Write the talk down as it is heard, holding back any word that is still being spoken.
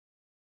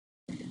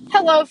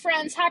Hello,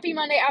 friends. Happy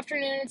Monday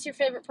afternoon. It's your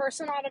favorite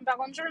person, Autumn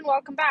Bellinger, and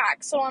welcome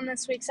back. So, on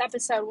this week's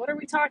episode, what are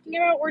we talking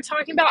about? We're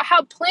talking about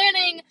how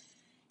planning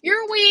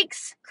your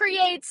weeks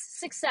creates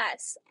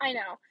success. I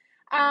know.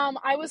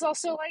 I was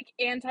also like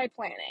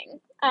anti-planning.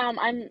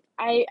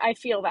 I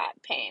feel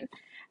that pain.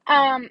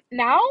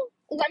 Now,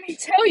 let me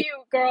tell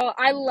you, girl,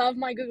 I love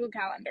my Google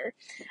Calendar.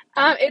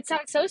 It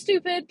sounds so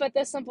stupid, but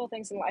there's simple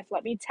things in life.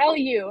 Let me tell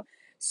you.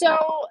 So,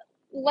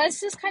 let's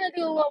just kind of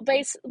do a little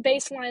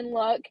baseline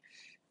look.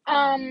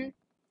 Um,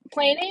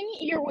 Planning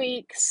your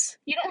weeks.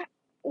 You don't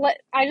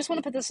let. I just want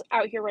to put this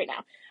out here right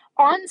now.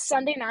 On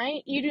Sunday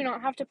night, you do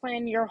not have to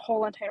plan your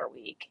whole entire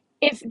week.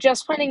 If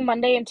just planning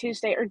Monday and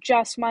Tuesday or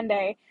just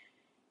Monday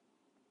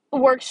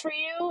works for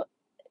you,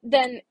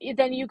 then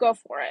you go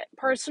for it.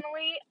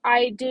 Personally,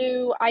 I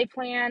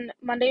plan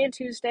Monday and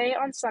Tuesday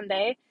on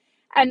Sunday,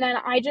 and then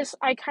I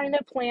kind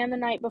of plan the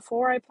night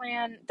before. I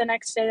plan the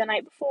next day the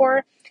night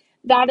before.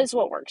 That is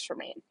what works for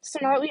me. So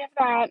now that we have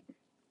that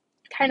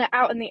kind of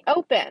out in the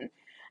open.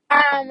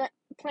 Um,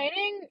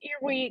 Planning your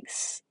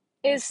weeks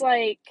is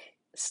like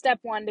step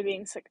one to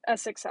being a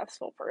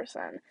successful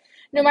person.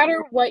 No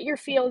matter what your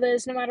field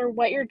is, no matter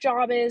what your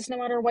job is, no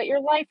matter what your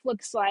life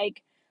looks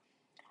like,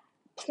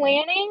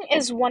 planning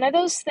is one of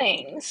those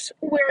things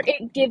where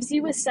it gives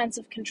you a sense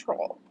of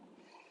control.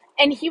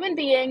 And human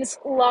beings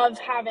love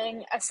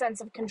having a sense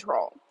of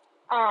control.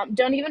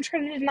 Don't even try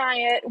to deny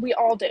it. We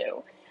all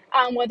do.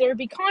 Whether it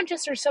be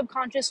conscious or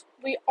subconscious,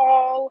 we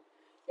all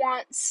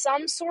want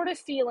some sort of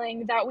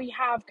feeling that we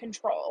have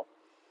control.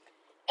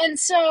 And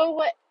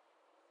so,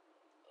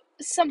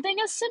 something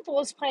as simple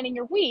as planning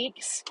your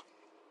weeks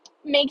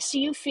makes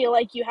you feel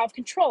like you have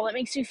control. It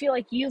makes you feel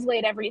like you've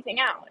laid everything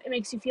out. It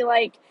makes you feel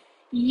like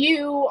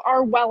you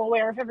are well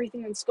aware of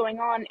everything that's going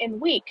on in the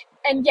week.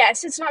 And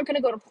yes, it's not going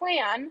to go to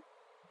plan.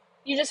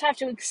 You just have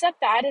to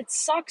accept that. It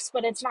sucks,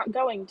 but it's not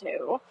going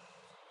to.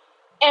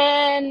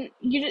 And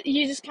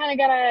you just kind of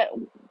gotta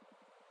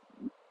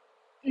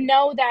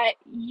know that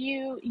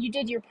you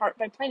did your part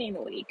by planning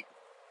the week.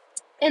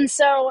 And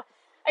so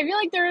I feel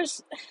like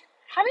there's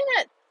having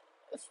that.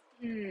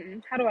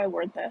 How do I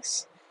word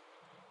this?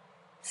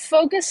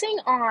 Focusing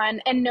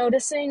on and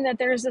noticing that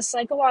there's a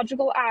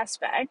psychological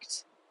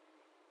aspect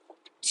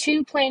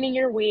to planning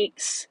your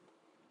weeks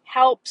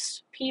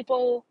helps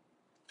people.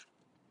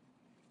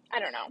 I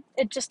don't know.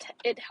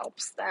 It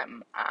helps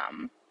them.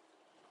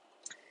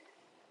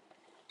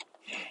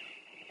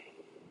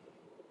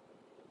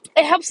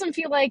 It helps them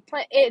feel like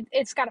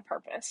it's got a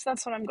purpose.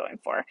 That's what I'm going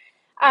for.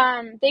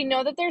 They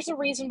know that there's a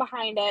reason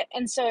behind it,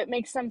 and so it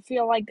makes them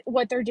feel like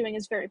what they're doing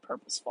is very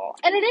purposeful,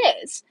 and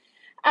it is.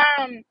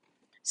 Um,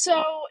 so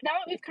now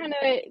that we've kind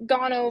of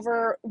gone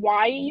over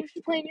why you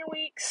should plan your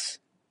weeks,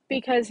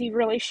 because you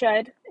really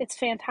should, it's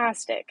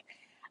fantastic.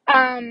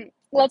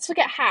 Let's look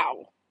at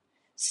how.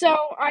 So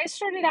I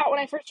started out when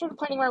I first started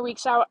planning my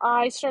weeks out.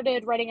 I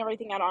started writing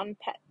everything out on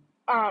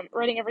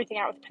writing everything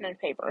out with pen and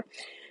paper.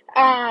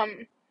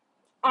 Um,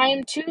 I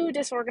am too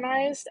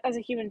disorganized as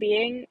a human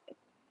being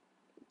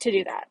to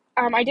do that.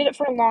 I did it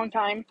for a long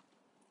time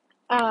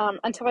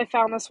until I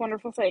found this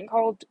wonderful thing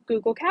called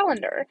Google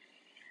Calendar.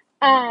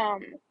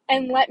 Um,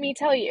 and let me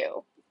tell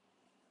you,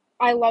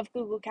 I love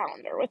Google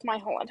Calendar with my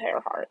whole entire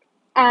heart.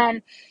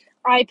 Um,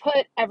 I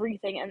put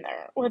everything in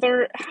there,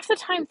 whether half the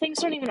time things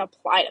don't even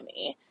apply to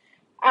me.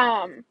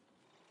 Um,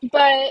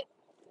 but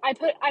I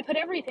put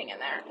everything in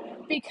there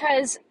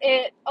because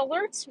it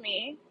alerts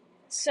me,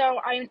 so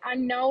I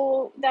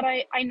know that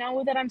I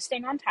know that I'm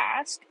staying on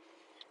task.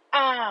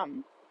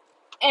 Um,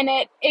 and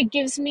it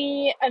gives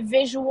me a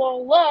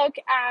visual look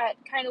at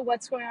kind of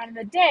what's going on in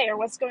the day or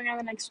what's going on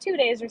the next 2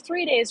 days or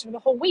 3 days or the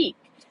whole week.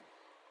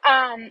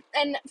 And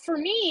for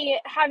me,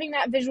 having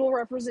that visual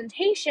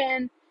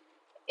representation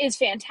is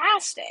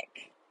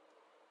fantastic.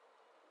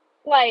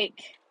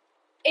 Like,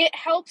 it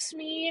helps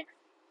me,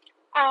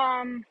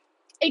 um,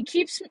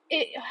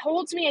 it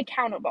holds me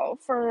accountable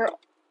for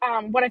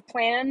what I've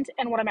planned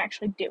and what I'm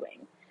actually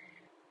doing.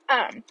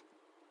 Um,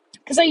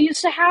 because I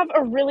used to have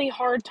a really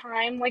hard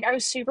time, like I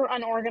was super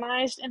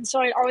unorganized, and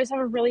so I'd always have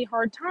a really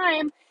hard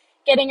time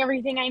getting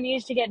everything I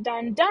needed to get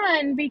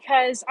done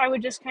because I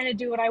would just kind of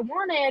do what I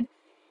wanted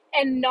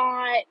and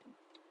not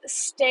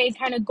stay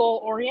kind of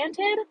goal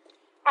oriented.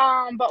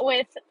 But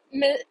with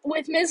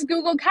Miss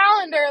Google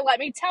Calendar, let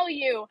me tell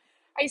you,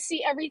 I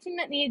see everything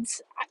that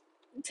needs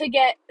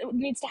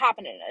to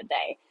happen in a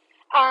day.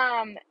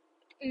 Um,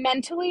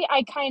 Mentally,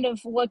 I kind of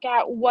look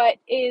at what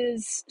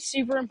is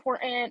super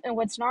important and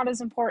what's not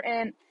as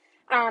important,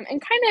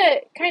 and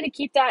kind of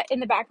keep that in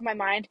the back of my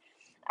mind.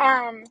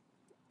 Um,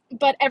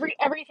 but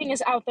everything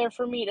is out there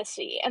for me to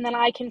see, and then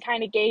I can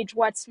kind of gauge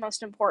what's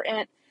most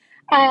important.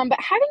 But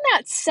having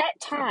that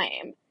set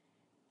time,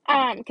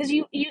 because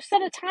you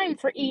set a time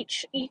for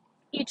each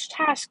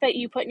task that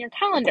you put in your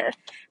calendar.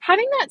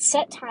 Having that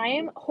set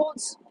time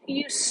holds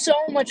you so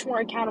much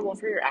more accountable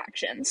for your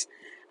actions.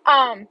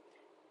 Um,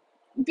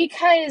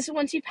 because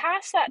once you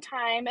pass that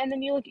time and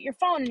then you look at your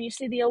phone and you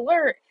see the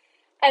alert,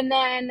 and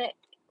then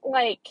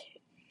like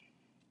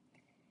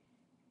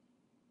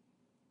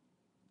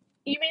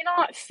you may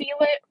not feel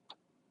it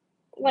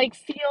like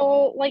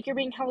feel like you're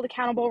being held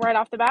accountable right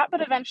off the bat,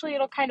 but eventually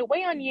it'll kind of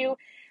weigh on you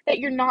that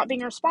you're not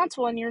being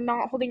responsible and you're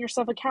not holding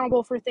yourself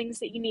accountable for things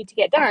that you need to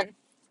get done.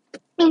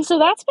 And so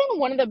that's been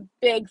one of the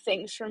big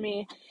things for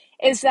me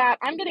is that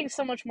I'm getting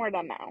so much more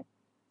done now.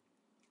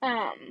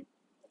 Um,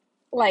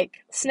 like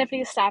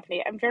snippy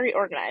snappy. I'm very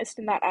organized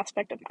in that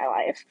aspect of my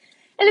life.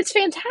 And it's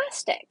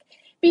fantastic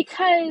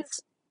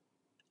because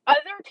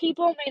other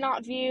people may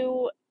not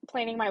view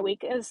planning my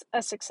week as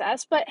a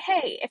success, but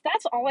hey, if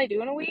that's all I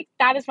do in a week,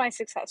 that is my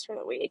success for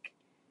the week.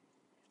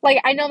 Like,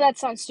 I know that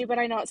sounds stupid,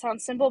 I know it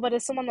sounds simple, but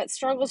as someone that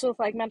struggles with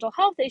like mental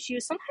health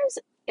issues, sometimes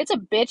it's a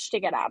bitch to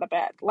get out of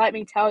bed. Let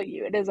me tell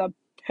you, it is a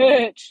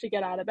bitch to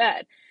get out of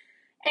bed.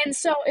 And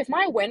so if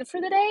my win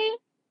for the day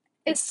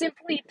is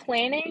simply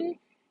planning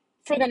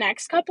for the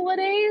next couple of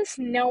days,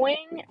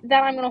 knowing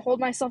that I'm going to hold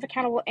myself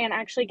accountable and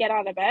actually get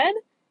out of bed,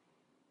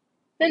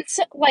 then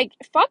like,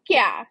 fuck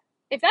yeah.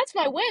 If that's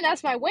my win,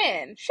 that's my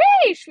win.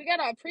 Sheesh, we got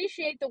to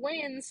appreciate the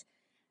wins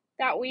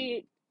that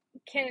we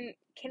can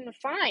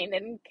find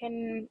and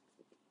can,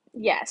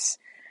 yes.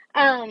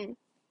 Um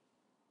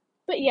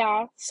but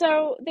yeah,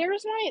 so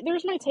there's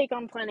my take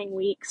on planning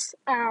weeks,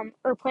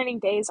 or planning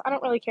days. I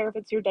don't really care if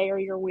it's your day or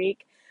your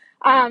week.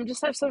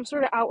 Just have some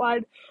sort of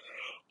outline.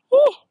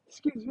 Oh,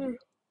 excuse me.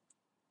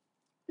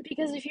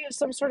 Because if you have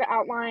some sort of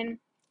outline,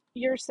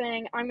 you're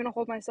saying, I'm going to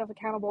hold myself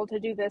accountable to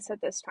do this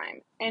at this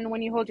time. And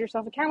when you hold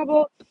yourself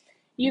accountable,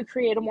 you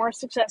create a more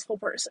successful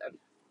person.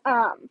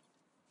 Um,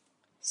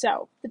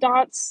 so the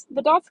dots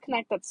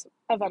connect. That's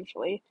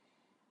eventually.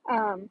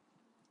 Um,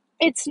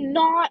 it's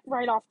not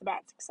right off the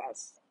bat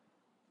success.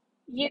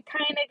 You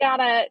kind of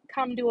gotta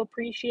come to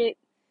appreciate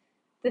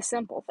the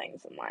simple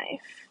things in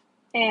life.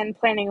 And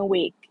planning a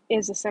week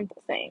is a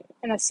simple thing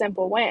and a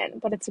simple win,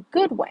 but it's a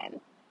good win.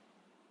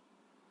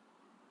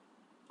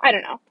 I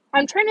don't know.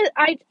 I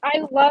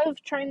love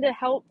trying to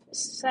help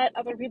set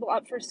other people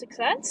up for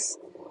success.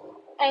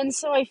 And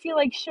so I feel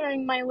like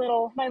sharing my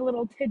little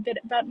tidbit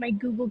about my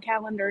Google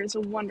Calendar is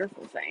a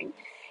wonderful thing.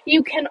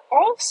 You can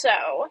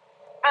also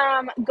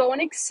go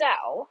in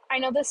Excel. I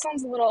know this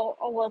sounds a little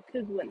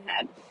cuckoo in the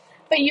head,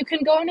 but you can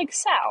go in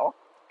Excel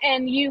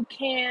and you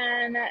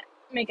can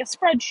make a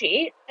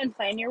spreadsheet and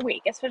plan your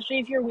week, especially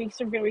if your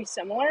weeks are very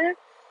similar.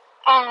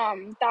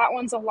 That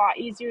one's a lot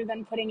easier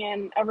than putting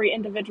in every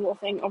individual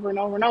thing over and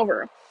over and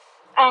over.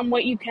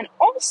 What you can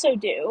also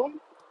do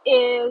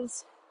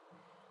is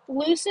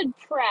Lucid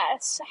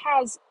Press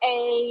has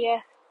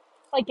an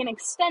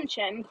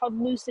extension called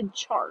Lucid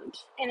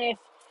Chart, and if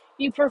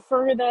you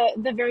prefer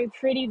the very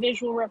pretty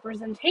visual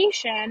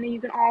representation, you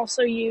can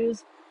also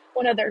use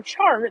one of their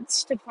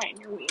charts to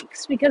plan your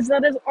weeks because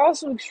that is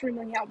also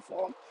extremely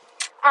helpful.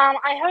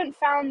 I haven't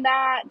found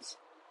that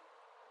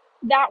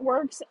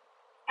works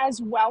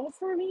as well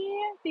for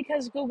me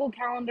because Google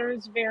Calendar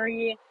is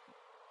very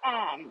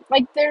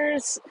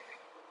there's,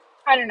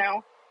 I don't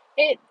know,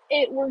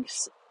 it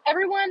works.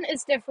 Everyone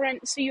is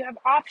different, so you have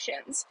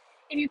options.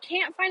 If you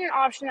can't find an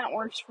option that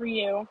works for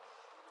you,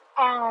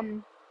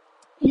 um,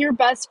 your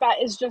best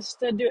bet is just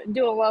to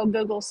do a little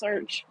Google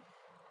search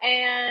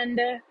and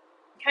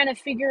kind of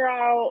figure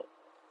out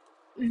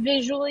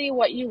visually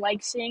what you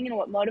like seeing and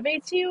what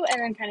motivates you,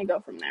 and then kind of go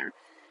from there.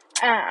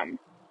 Um,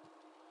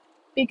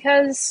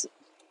 because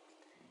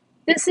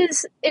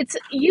it's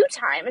you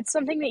time. It's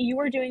something that you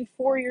are doing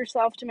for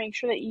yourself to make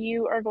sure that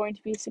you are going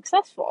to be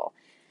successful.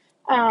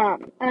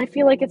 And I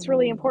feel like it's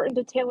really important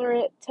to tailor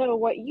it to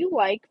what you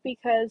like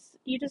because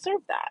you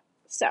deserve that.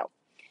 So,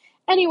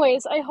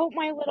 anyways, I hope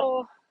my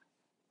little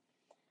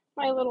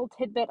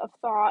tidbit of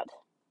thought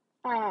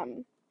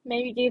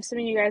maybe gave some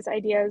of you guys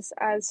ideas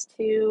as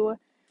to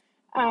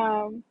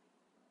um,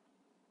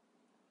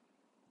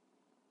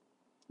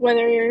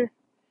 whether you're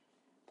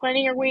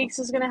planning your weeks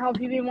is going to help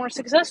you be more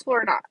successful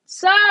or not.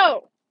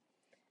 So,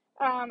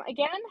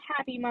 again,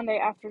 happy Monday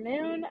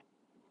afternoon.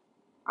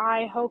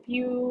 I hope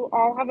you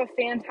all have a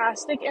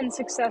fantastic and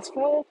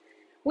successful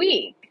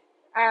week.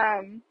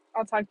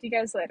 I'll talk to you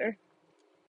guys later.